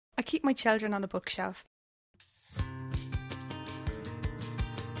I keep my children on a bookshelf.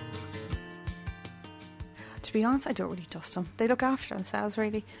 To be honest, I don't really dust them. They look after themselves,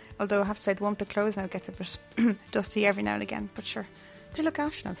 really. Although I have to say, the one with the clothes now gets a bit dusty every now and again. But sure, they look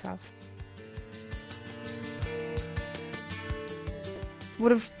after themselves.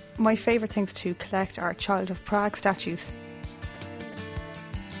 One of my favourite things to collect are Child of Prague statues.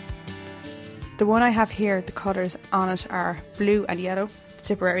 The one I have here, the colours on it are blue and yellow, the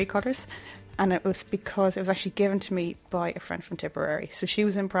Tipperary colours. And it was because it was actually given to me by a friend from Tipperary. So she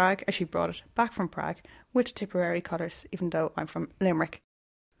was in Prague and she brought it back from Prague with Tipperary colours, even though I'm from Limerick.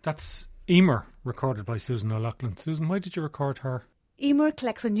 That's Emer, recorded by Susan O'Loughlin. Susan, why did you record her? Emer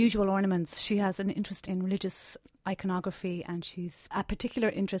collects unusual ornaments. She has an interest in religious iconography and she's a particular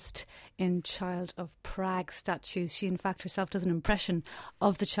interest in Child of Prague statues. She, in fact, herself does an impression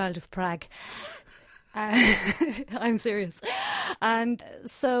of the Child of Prague. I'm serious. And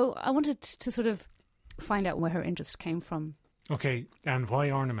so I wanted to sort of find out where her interest came from. Okay, and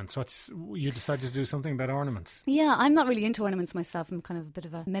why ornaments? You decided to do something about ornaments? Yeah, I'm not really into ornaments myself. I'm kind of a bit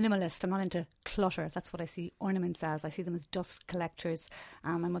of a minimalist. I'm not into clutter. That's what I see ornaments as. I see them as dust collectors.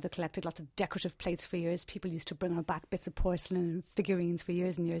 My mother collected lots of decorative plates for years. People used to bring her back bits of porcelain and figurines for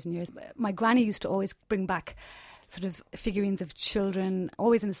years and years and years. My granny used to always bring back sort of figurines of children,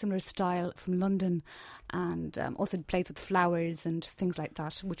 always in a similar style from London, and also plates with flowers and things like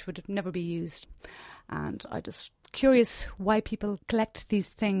that, which would never be used. And I just curious why people collect these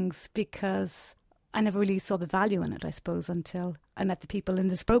things, because I never really saw the value in it, I suppose, until I met the people in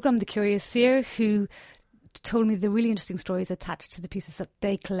this programme, the Curious Seer, who told me the really interesting stories attached to the pieces that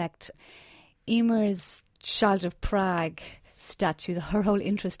they collect. Emer's Child of Prague statue, her whole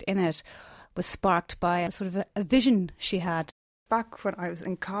interest in it was sparked by a sort of a vision she had. Back when I was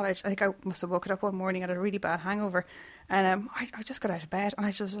in college, I think I must have woken up one morning, I had a really bad hangover, and I just got out of bed and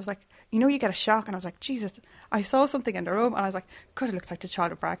I just was like, you get a shock, and I was like, Jesus, I saw something in the room and I was like, God, it looks like the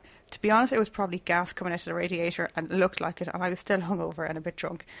Child of Prague. To be honest, it was probably gas coming out of the radiator and it looked like it, and I was still hungover and a bit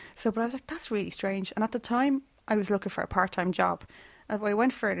drunk. But I was like, that's really strange. And at the time I was looking for a part-time job. I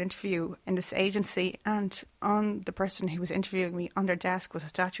went for an interview in this agency, and on the person who was interviewing me, on their desk was a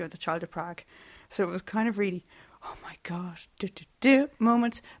statue of the Child of Prague. So it was kind of really, oh my God,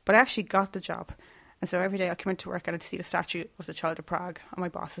 moment. But I actually got the job. And so every day I came into work and I'd see the statue of the Child of Prague on my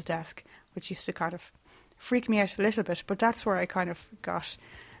boss's desk, which used to kind of freak me out a little bit. But that's where I kind of got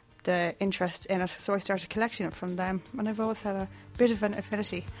the interest in it. So I started collecting it from them. And I've always had a bit of an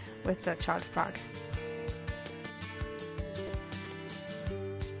affinity with the Child of Prague.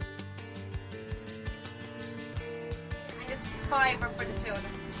 Fiver for the children.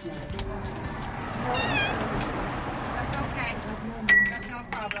 That's okay. That's no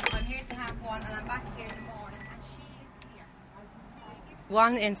problem. I'm here to have one, and I'm back here in the morning, and she's here.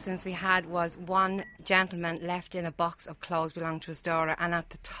 One instance we had was one gentleman left in a box of clothes belonging to his daughter, and at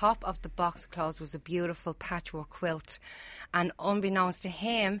the top of the box of clothes was a beautiful patchwork quilt, and unbeknownst to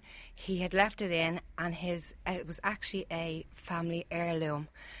him, he had left it in, and it was actually a family heirloom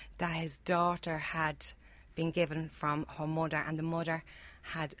that his daughter had been given from her mother, and the mother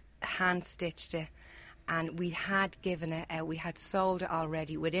had hand stitched it, and we had given it out. We had sold it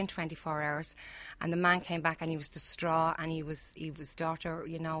already within 24 hours, and the man came back and he was distraught, and his daughter,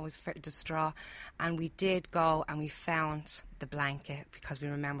 was distraught, and we did go and we found the blanket because we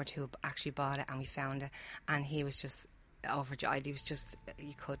remembered who actually bought it, and we found it, and he was just overjoyed.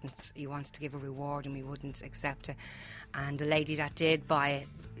 He wanted to give a reward and we wouldn't accept it, and the lady that did buy it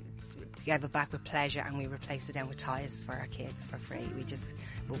gave it back with pleasure, and we replaced it then with ties for our kids for free.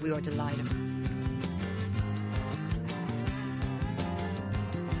 We were delighted.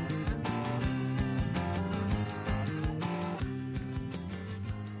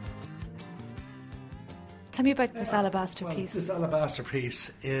 Tell me about this alabaster piece. This alabaster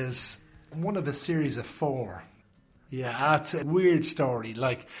piece is one of a series of 4. Yeah, it's a weird story.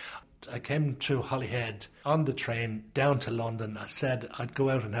 I came through Holyhead on the train down to London. I said I'd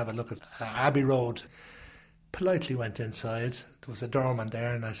go out and have a look at Abbey Road. Politely went inside. There was a doorman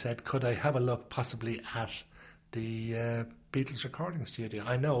there, and I said, could I have a look possibly at the Beatles recording studio?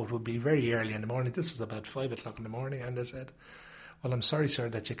 I know it would be very early in the morning. This was about 5 o'clock in the morning, and I said, well, I'm sorry, sir,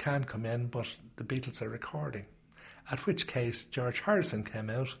 that you can't come in, but the Beatles are recording. At which case, George Harrison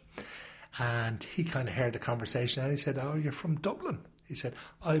came out, and he kind of heard the conversation, and he said, oh, you're from Dublin. He said,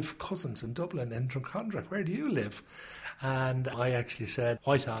 I've cousins in Dublin, in Drumcondra. Where do you live? And I actually said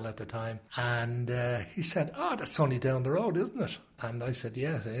Whitehall at the time. And he said, that's only down the road, isn't it? And I said,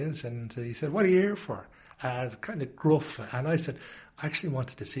 yes, it is. And he said, what are you here for? Kind of gruff. And I said, I actually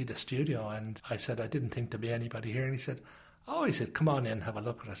wanted to see the studio. And I said, I didn't think there'd be anybody here. And he said, Oh, he said, come on in, have a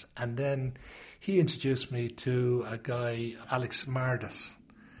look at it. And then he introduced me to a guy, Alex Mardis.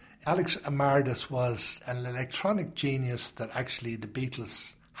 Alex Mardis was an electronic genius that actually the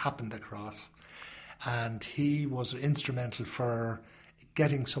Beatles happened across. And he was instrumental for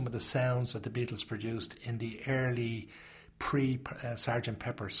getting some of the sounds that the Beatles produced in the early pre-Sgt.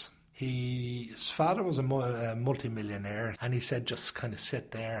 Pepper's. His father was a multi-millionaire, and he said, just kind of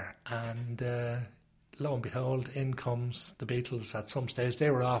sit there. And lo and behold, in comes the Beatles at some stage. They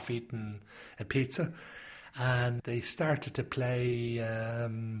were off eating a pizza, and they started to play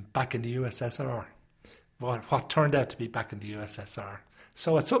back in the USSR, what turned out to be back in the USSR.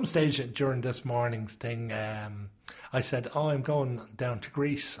 So at some stage during this morning's thing, I said, oh, I'm going down to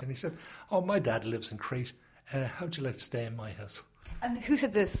Greece. And he said, oh, my dad lives in Crete. How'd you like to stay in my house? And who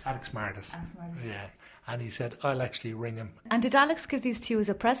said this? Alex Mardis. Yeah. And he said, I'll actually ring him. And did Alex give these to you as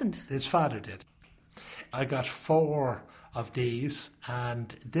a present? His father did. I got 4 of these,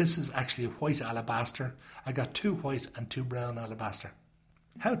 and this is actually white alabaster. I got 2 white and 2 brown alabaster.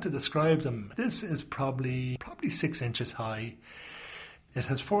 How to describe them? This is probably 6 inches high. It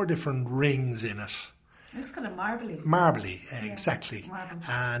has 4 different rings in it. It looks kind of marbly. Marbly, exactly. Marble.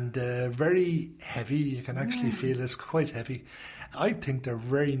 And very heavy. You can actually feel it's quite heavy. I think they're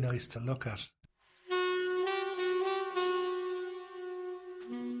very nice to look at.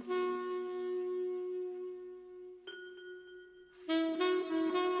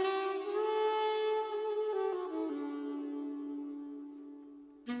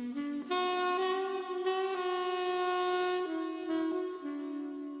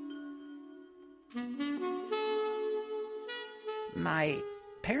 My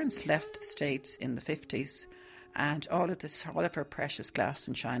parents left the States in the 50s, and all of our precious glass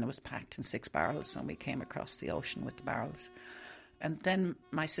in China was packed in 6 barrels, and we came across the ocean with the barrels. And then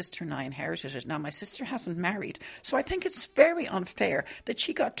my sister and I inherited it. Now, my sister hasn't married, so I think it's very unfair that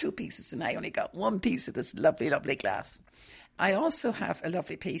she got 2 pieces and I only got 1 piece of this lovely, lovely glass. I also have a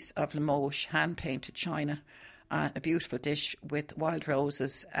lovely piece of Limoges hand-painted china, a beautiful dish with wild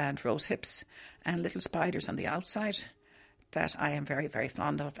roses and rose hips and little spiders on the outside that I am very, very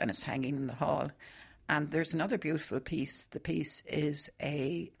fond of, and it's hanging in the hall. And there's another beautiful piece. The piece is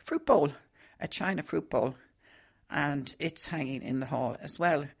a fruit bowl, a china fruit bowl, and it's hanging in the hall as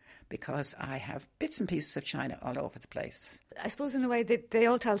well because I have bits and pieces of china all over the place. I suppose in a way they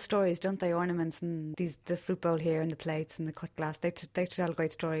all tell stories, don't they? Ornaments and the fruit bowl here and the plates and the cut glass. They tell a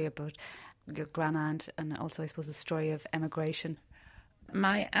great story about your grandaunt, and also I suppose a story of emigration.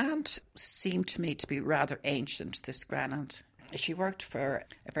 My aunt seemed to me to be rather ancient, this grandaunt. She worked for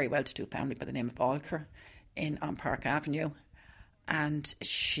a very well-to-do family by the name of Alker on Park Avenue, and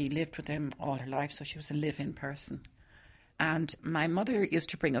she lived with them all her life, so she was a live-in person. And my mother used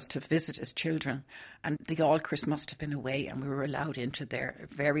to bring us to visit as children, and the Alkers must have been away, and we were allowed into their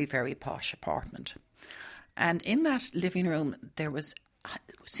very, very posh apartment. And in that living room,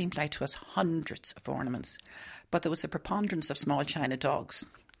 seemed like to us hundreds of ornaments, but there was a preponderance of small china dogs,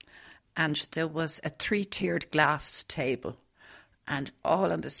 and there was a 3-tiered glass table, and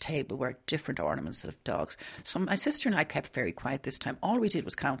all on this table were different ornaments of dogs. So my sister and I kept very quiet this time. All we did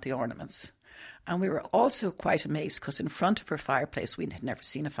was count the ornaments, and we were also quite amazed because in front of her fireplace, we had never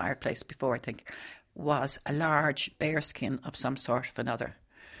seen a fireplace before, I think, was a large bearskin of some sort of another.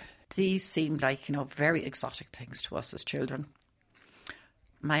 These seemed like, very exotic things to us as children.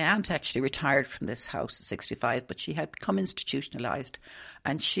 My aunt actually retired from this house at 65, but she had become institutionalised,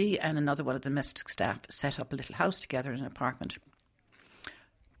 and she and another one of the domestic staff set up a little house together in an apartment.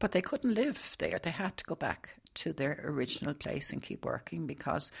 But they couldn't live there. They had to go back to their original place and keep working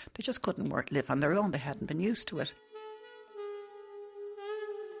because they just couldn't live on their own. They hadn't been used to it.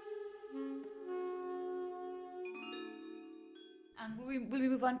 And will we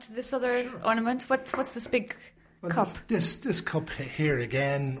move on to this other ornament? What's this big cup? This cup here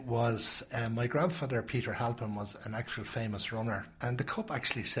again was my grandfather Peter Halpin was an actual famous runner, and the cup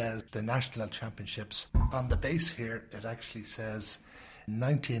actually says the national championships. On the base here it actually says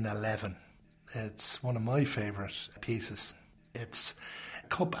 1911. It's one of my favourite pieces. It's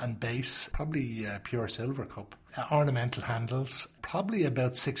cup and base, probably a pure silver cup. Ornamental handles, probably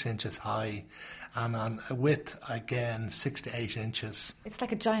about 6 inches high, and on a width again 6 to 8 inches. It's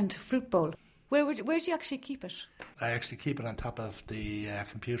like a giant fruit bowl. Where do you actually keep it? I actually keep it on top of the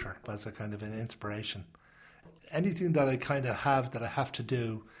computer as a kind of an inspiration. Anything that I kind of have that I have to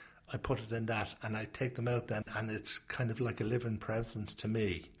do, I put it in that, and I take them out then, and it's kind of like a living presence to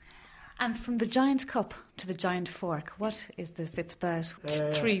me. And from the giant cup to the giant fork, what is this? It's about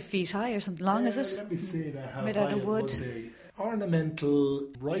 3 feet high or something long, is it? Let me see now how made high out of it wood. would be. Ornamental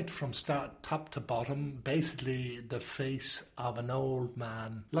right from top to bottom, basically the face of an old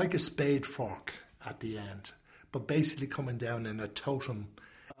man, like a spade fork at the end, but basically coming down in a totem.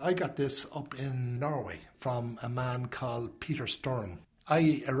 I got this up in Norway from a man called Peter Sturm.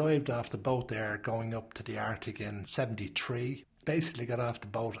 I arrived off the boat there going up to the Arctic in 73. Basically got off the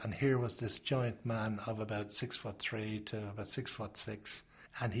boat and here was this giant man of about 6'3" to about 6'6",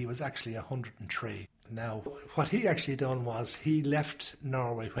 and he was actually 103. Now, what he actually done was he left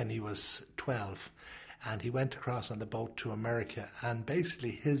Norway when he was 12 and he went across on the boat to America, and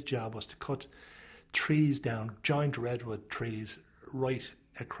basically his job was to cut trees down, giant redwood trees, right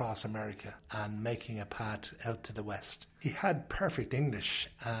across America and making a path out to the west. He had perfect English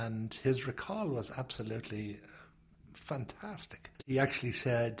and his recall was absolutely fantastic. He actually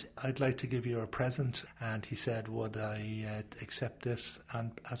said, "I'd like to give you a present," and he said, would I accept this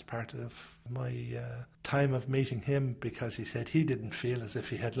and as part of my time of meeting him, because he said he didn't feel as if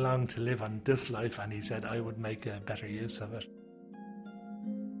he had long to live on this life, and he said I would make a better use of it.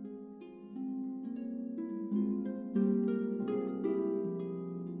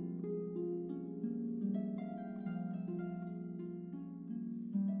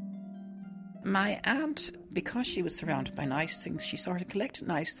 My aunt, because she was surrounded by nice things, she sort of collected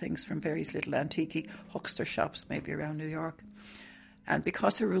nice things from various little antique huckster shops, maybe around New York. And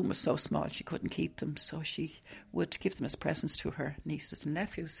because her room was so small, she couldn't keep them, so she would give them as presents to her nieces and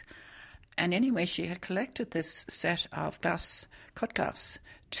nephews. And anyway, she had collected this set of cut glass,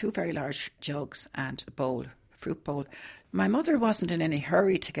 2 very large jugs and a bowl, fruit bowl. My mother wasn't in any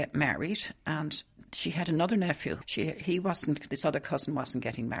hurry to get married, and she had another nephew. This other cousin wasn't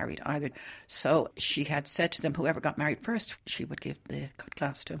getting married either. So she had said to them, whoever got married first, she would give the cut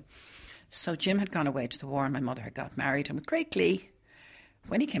glass to. So Jim had gone away to the war and my mother had got married, and with great glee,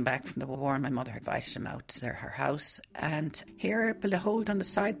 when he came back from the war, my mother had invited him out to her house, and here, behold, on the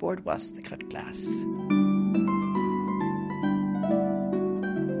sideboard was the cut glass.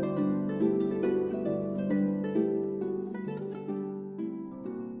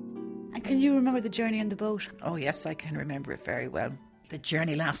 Can you remember the journey on the boat? Oh yes, I can remember it very well. The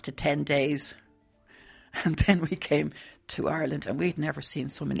journey lasted 10 days. And then we came to Ireland, and we'd never seen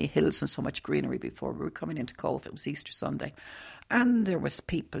so many hills and so much greenery before. We were coming into Cove, it was Easter Sunday. And there was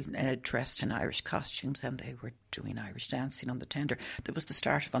people dressed in Irish costumes, and they were doing Irish dancing on the tender. That was the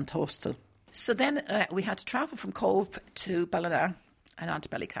start of An Tostal. So then we had to travel from Cove to Ballina and on to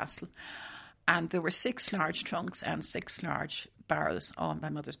Ballycastle. And there were 6 large trunks and 6 large barrels, all my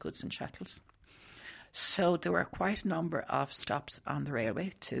mother's goods and chattels. So there were quite a number of stops on the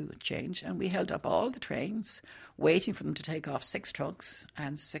railway to change, and we held up all the trains, waiting for them to take off 6 trunks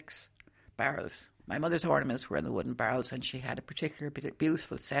and 6 barrels. My mother's ornaments were in the wooden barrels, and she had a particular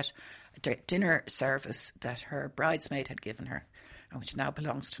beautiful set, a dinner service that her bridesmaid had given her, and which now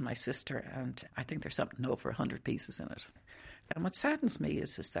belongs to my sister, and I think there's something over 100 pieces in it. And what saddens me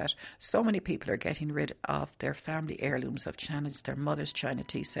is that so many people are getting rid of their family heirlooms of china, their mother's china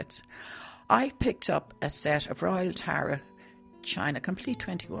tea sets. I picked up a set of Royal Tara china, complete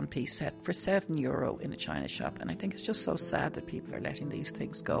 21-piece set for €7 in a china shop, and I think it's just so sad that people are letting these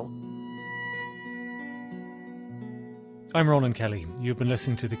things go. I'm Ronan Kelly. You've been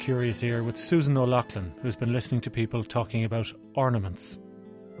listening to The Curious Ear with Susan O'Loughlin, who's been listening to people talking about ornaments.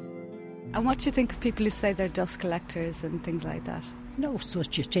 And what do you think of people who say they're dust collectors and things like that? No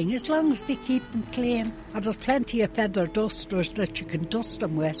such a thing, as long as they keep them clean. And there's plenty of feather dusters that you can dust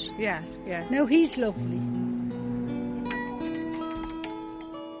them with. Yeah. No, he's lovely.